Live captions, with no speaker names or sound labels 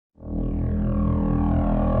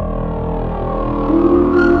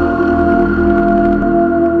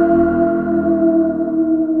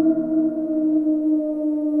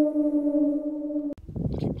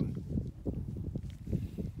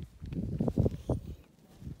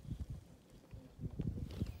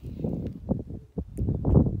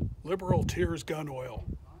liberal tears gun oil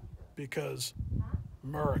because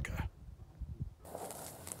America.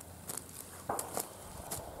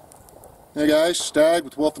 Hey guys, Stag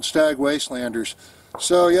with Wolf and Stag Wastelanders.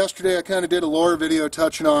 So yesterday I kind of did a lore video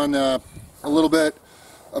touching on a little bit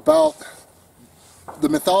about the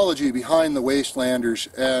mythology behind the Wastelanders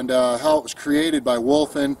and how it was created by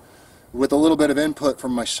Wolfen with a little bit of input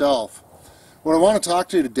from myself. What I want to talk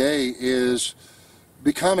to you today is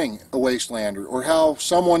becoming a Wastelander, or how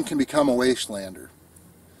someone can become a Wastelander.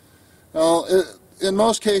 Now, in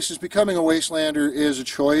most cases, becoming a Wastelander is a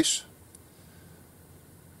choice,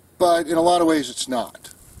 but in a lot of ways it's not.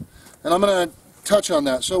 And I'm going to touch on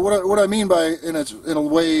that. So what I mean by in a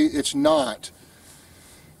way it's not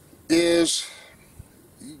is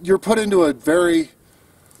you're put into a very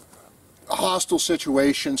hostile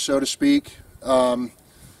situation, so to speak.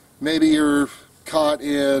 Maybe you're caught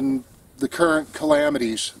in the current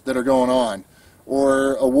calamities that are going on,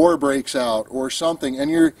 or a war breaks out or something,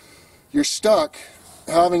 and you're stuck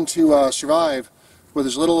having to survive with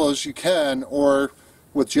as little as you can, or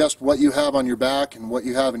with just what you have on your back and what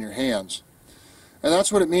you have in your hands. And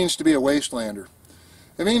that's what it means to be a Wastelander.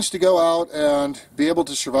 It means to go out and be able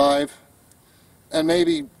to survive and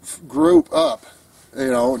maybe group up,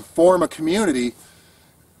 and form a community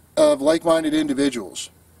of like-minded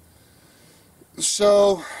individuals.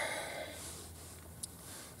 So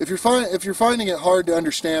if you're finding it hard to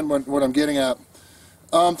understand what I'm getting at,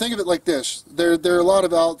 think of it like this. There are a lot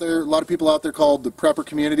of people out there called the prepper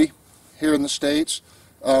community here in the States.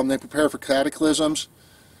 They prepare for cataclysms.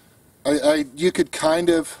 You could kind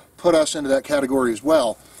of put us into that category as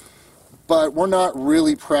well, but we're not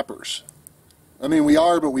really preppers. I mean, we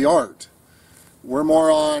are, but we aren't. We're more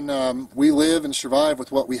on, we live and survive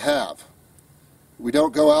with what we have. We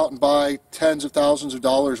don't go out and buy tens of thousands of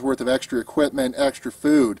dollars worth of extra equipment, extra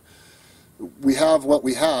food. We have what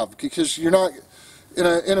we have, because you're not, in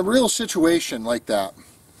a real situation like that,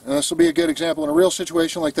 and this will be a good example, in a real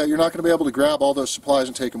situation like that, you're not going to be able to grab all those supplies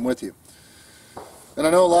and take them with you. And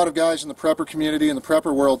I know a lot of guys in the prepper community and the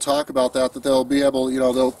prepper world talk about that they'll be able,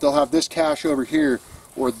 they'll have this cache over here,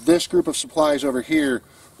 or this group of supplies over here,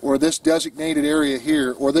 or this designated area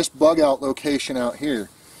here, or this bug out location out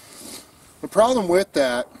here. The problem with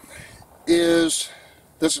that is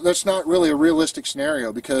that's not really a realistic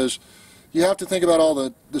scenario, because you have to think about all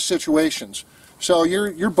the situations. So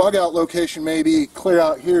your bug out location may be clear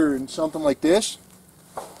out here and something like this,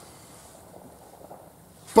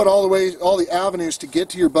 but all the avenues to get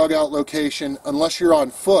to your bug out location, unless you're on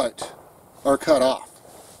foot, are cut off.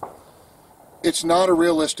 It's not a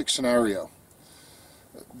realistic scenario.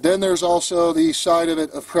 Then there's also the side of it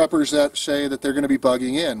of preppers that say that they're going to be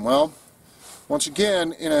bugging in. Well, once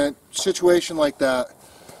again, in a situation like that,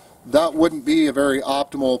 that wouldn't be a very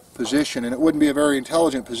optimal position, and it wouldn't be a very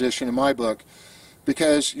intelligent position in my book,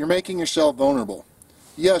 because you're making yourself vulnerable.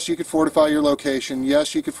 Yes, you could fortify your location.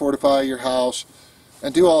 Yes, you could fortify your house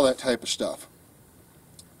and do all that type of stuff.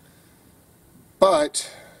 But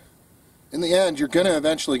in the end, you're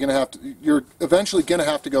eventually going to have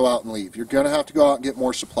to go out and leave. You're going to have to go out and get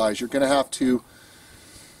more supplies. You're going to have to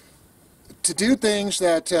do things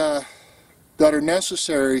that are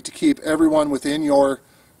necessary to keep everyone within your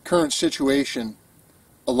current situation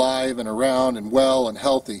alive and around and well and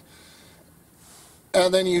healthy.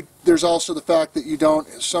 And then there's also the fact that you don't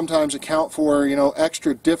sometimes account for,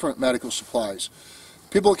 extra different medical supplies.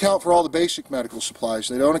 People account for all the basic medical supplies.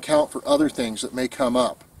 They don't account for other things that may come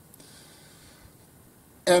up.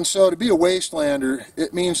 And so to be a Wastelander,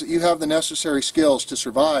 it means that you have the necessary skills to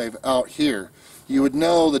survive out here. You would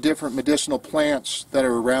know the different medicinal plants that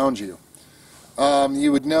are around you.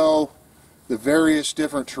 You would know the various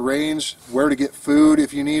different terrains, where to get food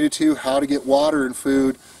if you needed to, how to get water and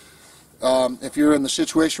food. If you're in the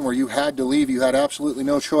situation where you had to leave, you had absolutely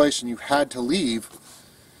no choice and you had to leave,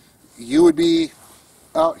 you would be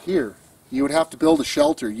out here. You would have to build a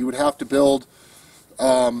shelter. You would have to build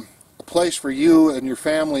a place for you and your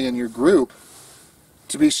family and your group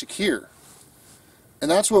to be secure. And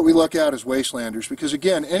that's what we look at as Wastelanders, because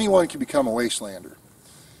again, anyone can become a Wastelander.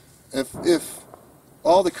 If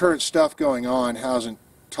all the current stuff going on hasn't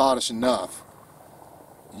taught us enough,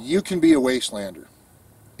 you can be a Wastelander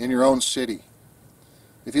in your own city.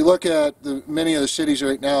 If you look at many of the cities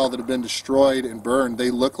right now that have been destroyed and burned, they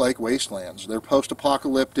look like wastelands. They're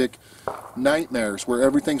post-apocalyptic nightmares where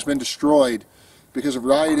everything's been destroyed because of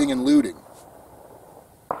rioting and looting.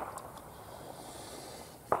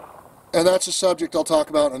 And that's a subject I'll talk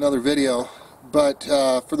about in another video, but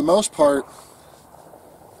for the most part,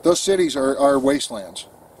 those cities are wastelands.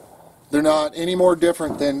 They're not any more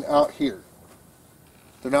different than out here.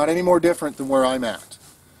 They're not any more different than where I'm at.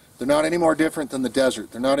 They're not any more different than the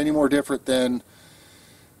desert. They're not any more different than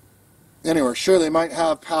anywhere. Sure, they might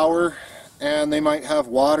have power and they might have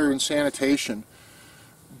water and sanitation,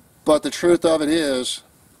 but the truth of it is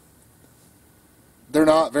they're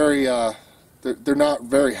not very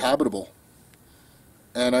habitable.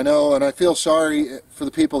 And I know, and I feel sorry for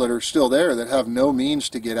the people that are still there that have no means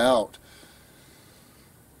to get out.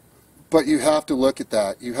 But you have to look at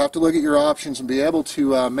that. You have to look at your options and be able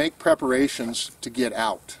to make preparations to get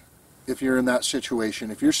out if you're in that situation.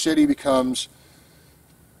 If your city becomes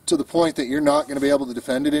to the point that you're not going to be able to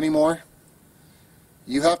defend it anymore,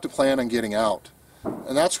 you have to plan on getting out.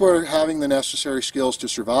 And that's where having the necessary skills to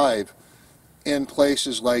survive in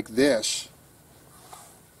places like this,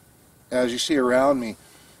 as you see around me,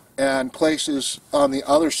 and places on the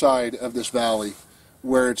other side of this valley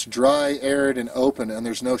where it's dry, arid, and open, and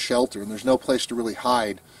there's no shelter, and there's no place to really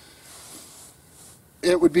hide.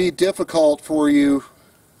 It would be difficult for you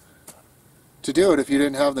to do it if you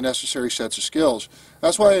didn't have the necessary sets of skills.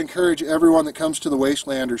 That's why I encourage everyone that comes to the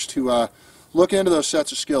Wastelanders to look into those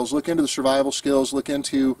sets of skills, look into the survival skills, look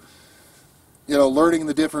into, you know, learning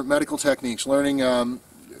the different medical techniques, learning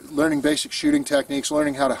basic shooting techniques,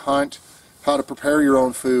 learning how to hunt, how to prepare your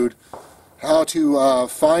own food, how to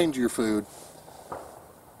find your food,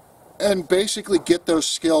 and basically get those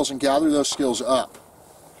skills and gather those skills up.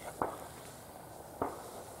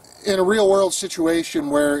 In a real world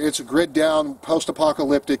situation where it's a grid down,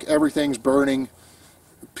 post-apocalyptic, everything's burning,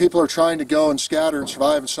 people are trying to go and scatter and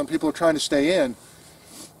survive, and some people are trying to stay in,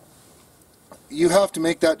 you have to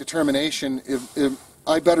make that determination. If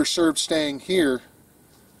I better served staying here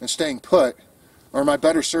and staying put, or am I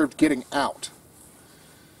better served getting out?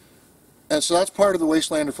 And so that's part of the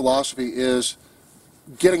Wastelander philosophy, is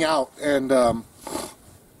getting out and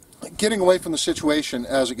getting away from the situation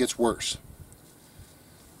as it gets worse.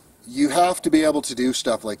 You have to be able to do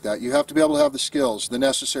stuff like that. You have to be able to have the skills, the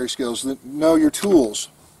necessary skills, know your tools.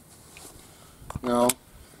 Know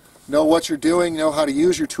what you're doing, know how to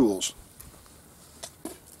use your tools.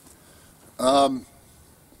 And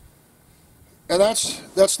that's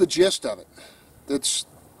the gist of it.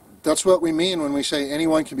 That's what we mean when we say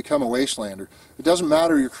anyone can become a Wastelander. It doesn't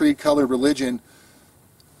matter your creed, color, religion,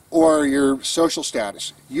 or your social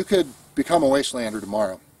status. You could become a Wastelander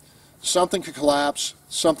tomorrow. Something could collapse,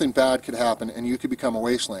 something bad could happen, and you could become a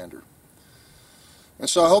Wastelander. And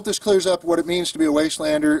so I hope this clears up what it means to be a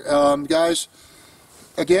Wastelander. Guys,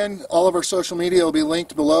 again, all of our social media will be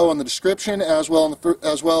linked below in the description, as well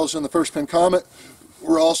as in the first pinned comment.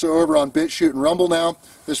 We're also over on BitChute and Rumble now.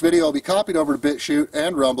 This video will be copied over to BitChute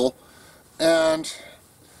and Rumble. And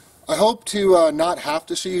I hope to not have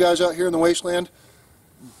to see you guys out here in the wasteland.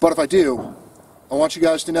 But if I do, I want you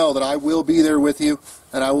guys to know that I will be there with you,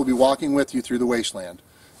 and I will be walking with you through the wasteland.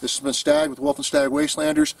 This has been Stag with Wolf and Stag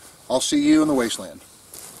Wastelanders. I'll see you in the wasteland.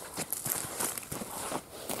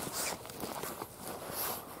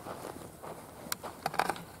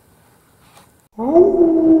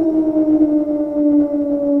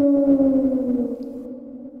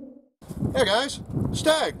 Hey guys,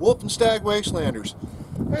 Stag, Wolf and Stag Wastelanders.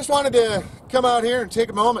 I just wanted to come out here and take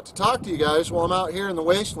a moment to talk to you guys while I'm out here in the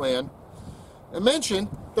wasteland and mention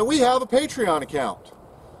that we have a Patreon account.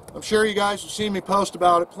 I'm sure you guys have seen me post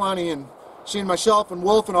about it plenty and seen myself and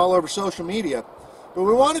Wolf and all over social media, but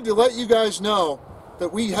we wanted to let you guys know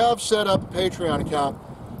that we have set up a Patreon account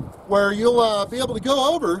where you'll be able to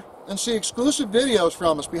go over and see exclusive videos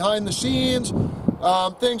from us, behind the scenes,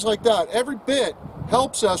 things like that. Every bit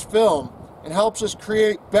helps us film and helps us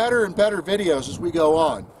create better and better videos as we go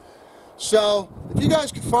on. So if you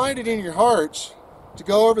guys could find it in your hearts to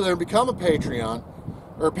go over there and become a Patreon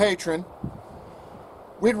or a patron,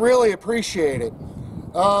 we'd really appreciate it.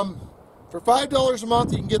 For $5 a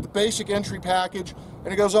month you can get the basic entry package,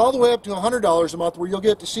 and it goes all the way up to $100 a month where you'll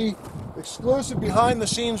get to see exclusive behind the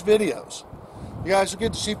scenes videos. You guys will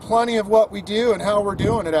get to see plenty of what we do and how we're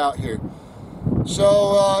doing it out here.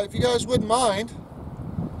 So if you guys wouldn't mind,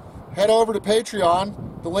 head over to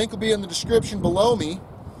Patreon. The link will be in the description below me,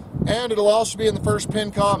 and it'll also be in the first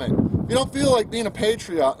pinned comment. If you don't feel like being a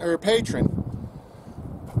Patreon or a patron,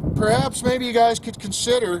 perhaps maybe you guys could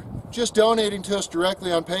consider just donating to us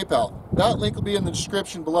directly on PayPal. That link will be in the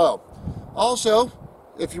description below. Also,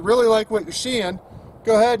 if you really like what you're seeing,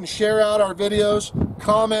 go ahead and share out our videos,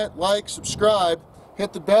 comment, like, subscribe,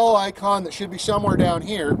 hit the bell icon that should be somewhere down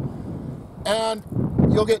here, and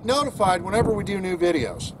you'll get notified whenever we do new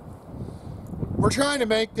videos. We're trying to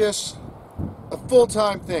make this a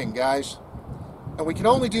full-time thing, guys, and we can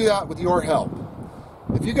only do that with your help.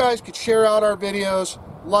 If you guys could share out our videos,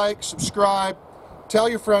 like, subscribe, tell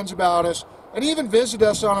your friends about us, and even visit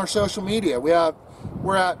us on our social media. We have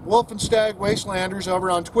We're at Wolf and Stag Wastelanders over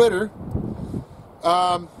on Twitter.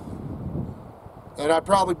 And I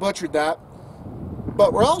probably butchered that.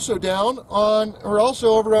 But we're also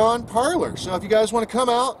over on Parler. So if you guys want to come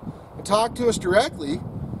out and talk to us directly,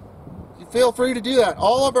 feel free to do that.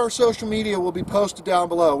 All of our social media will be posted down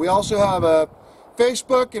below. We also have a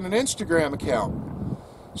Facebook and an Instagram account.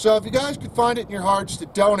 So if you guys could find it in your hearts to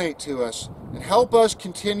donate to us and help us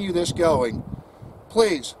continue this going,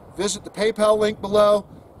 please visit the PayPal link below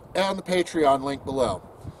and the Patreon link below.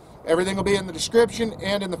 Everything will be in the description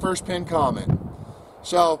and in the first pinned comment.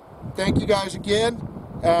 So thank you guys again,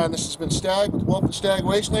 and this has been Stag with Wolf and Stag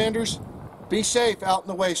Wastelanders. Be safe out in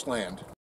the wasteland.